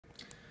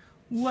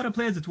What up,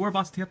 players? It's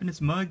WarbossTae up in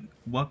this mug.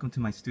 Welcome to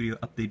my studio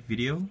update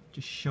video.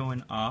 Just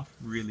showing off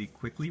really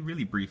quickly,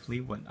 really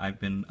briefly, what I've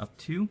been up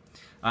to.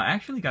 I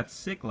actually got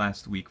sick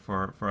last week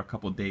for a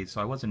couple days, so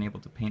I wasn't able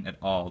to paint at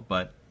all,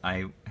 but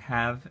I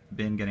have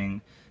been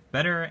getting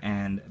better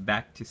and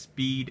back to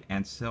speed,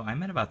 and so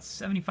I'm at about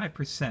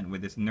 75%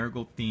 with this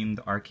Nurgle-themed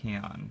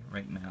Archaon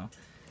right now.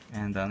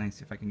 And let me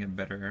see if I can get a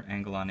better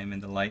angle on him in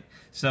the light.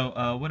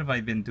 So what have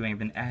I been doing? I've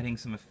been adding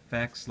some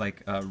effects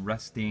like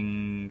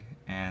rusting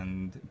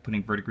and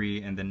putting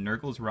verdigris and then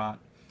Nurgle's rot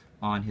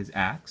on his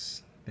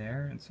axe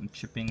there and some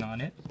chipping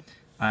on it.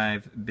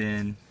 I've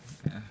been,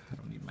 I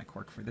don't need my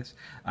cork for this,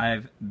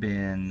 I've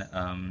been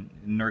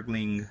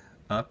nurgling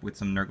up with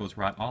some Nurgle's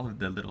rot all of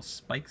the little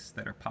spikes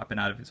that are popping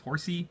out of his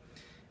horsey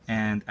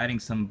and adding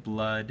some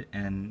blood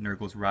and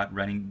Nurgle's rot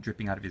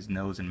dripping out of his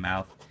nose and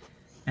mouth.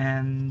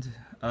 And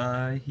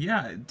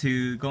yeah,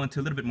 to go into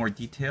a little bit more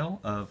detail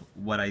of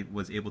what I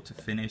was able to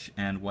finish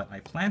and what I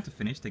plan to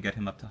finish to get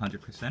him up to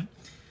 100%,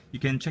 you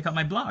can check out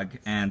my blog,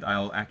 and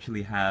I'll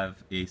actually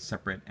have a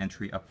separate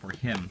entry up for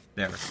him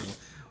there. So,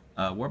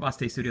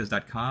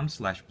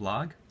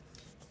 WarbossTaeStudios.com/blog.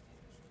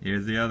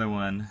 Here's the other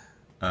one.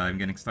 I'm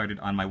getting started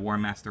on my War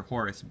Master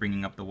Horus,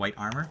 bringing up the white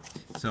armor.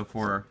 So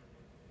for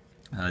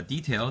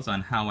details on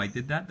how I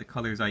did that, the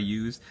colors I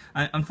used.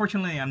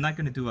 Unfortunately, I'm not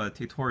going to do a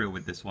tutorial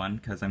with this one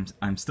because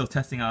I'm still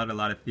testing out a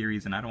lot of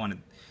theories, and I don't want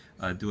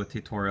to do a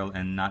tutorial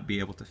and not be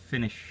able to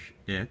finish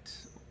it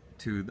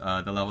to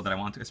the level that I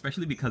want to.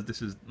 Especially because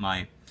this is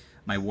my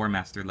War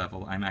Master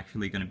level. I'm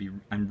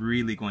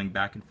really going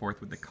back and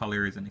forth with the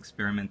colors and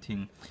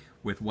experimenting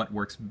with what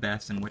works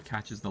best and what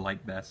catches the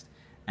light best,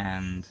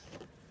 and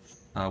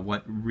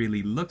what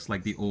really looks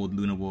like the old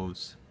Luna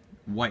Wolves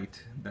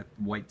white, that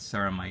white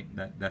ceramite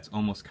that's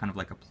almost kind of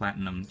like a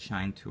platinum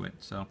shine to it.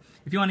 So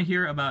if you want to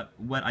hear about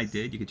what I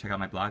did, you can check out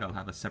my blog. I'll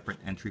have a separate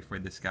entry for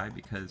this guy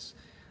because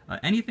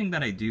anything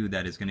that I do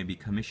that is going to be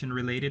commission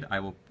related, I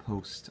will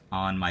post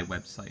on my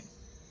website.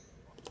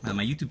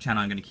 My YouTube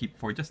channel I'm going to keep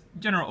for just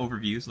general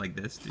overviews like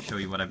this to show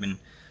you what I've been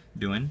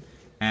doing.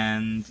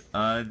 And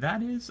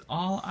that is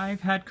all I've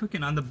had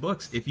cooking on the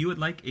books. If you would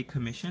like a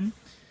commission,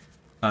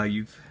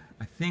 I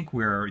think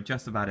we're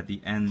just about at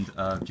the end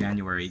of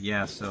January.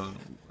 Yeah, so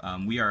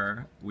we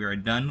are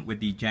done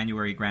with the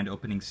January grand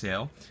opening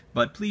sale.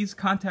 But please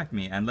contact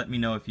me and let me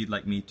know if you'd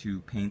like me to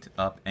paint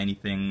up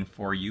anything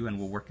for you, and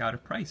we'll work out a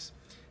price.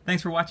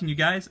 Thanks for watching, you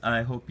guys.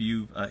 I hope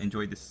you've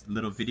enjoyed this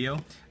little video.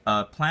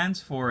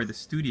 Plans for the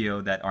studio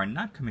that are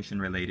not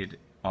commission related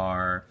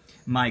are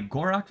my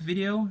Gorok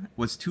video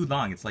was too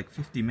long. It's like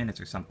 50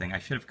 minutes or something. I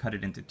should have cut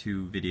it into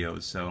 2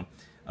 videos. So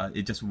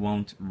it just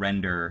won't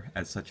render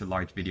as such a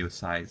large video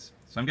size.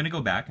 So I'm going to go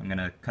back. I'm going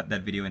to cut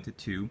that video into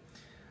 2.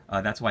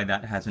 That's why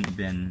that hasn't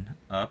been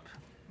up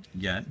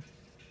yet.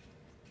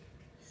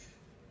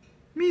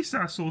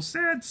 Misa so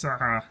sad,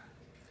 Sarah.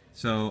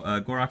 So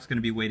Gorok's going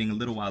to be waiting a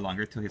little while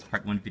longer till his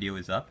part 1 video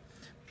is up.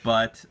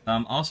 But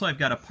also I've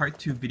got a part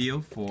 2 video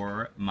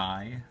for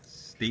my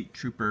State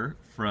Trooper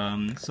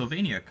from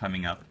Sylvania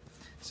coming up.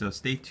 So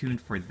stay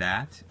tuned for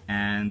that,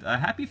 and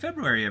happy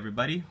February,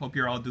 everybody. Hope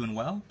you're all doing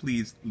well.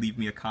 Please leave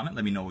me a comment,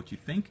 let me know what you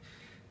think,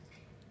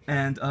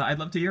 and I'd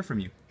love to hear from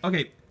you.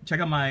 Okay, check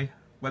out my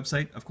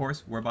website, of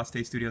course,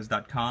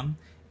 WarbossTaeStudios.com,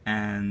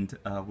 and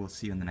we'll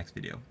see you in the next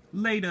video.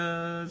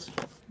 Laters!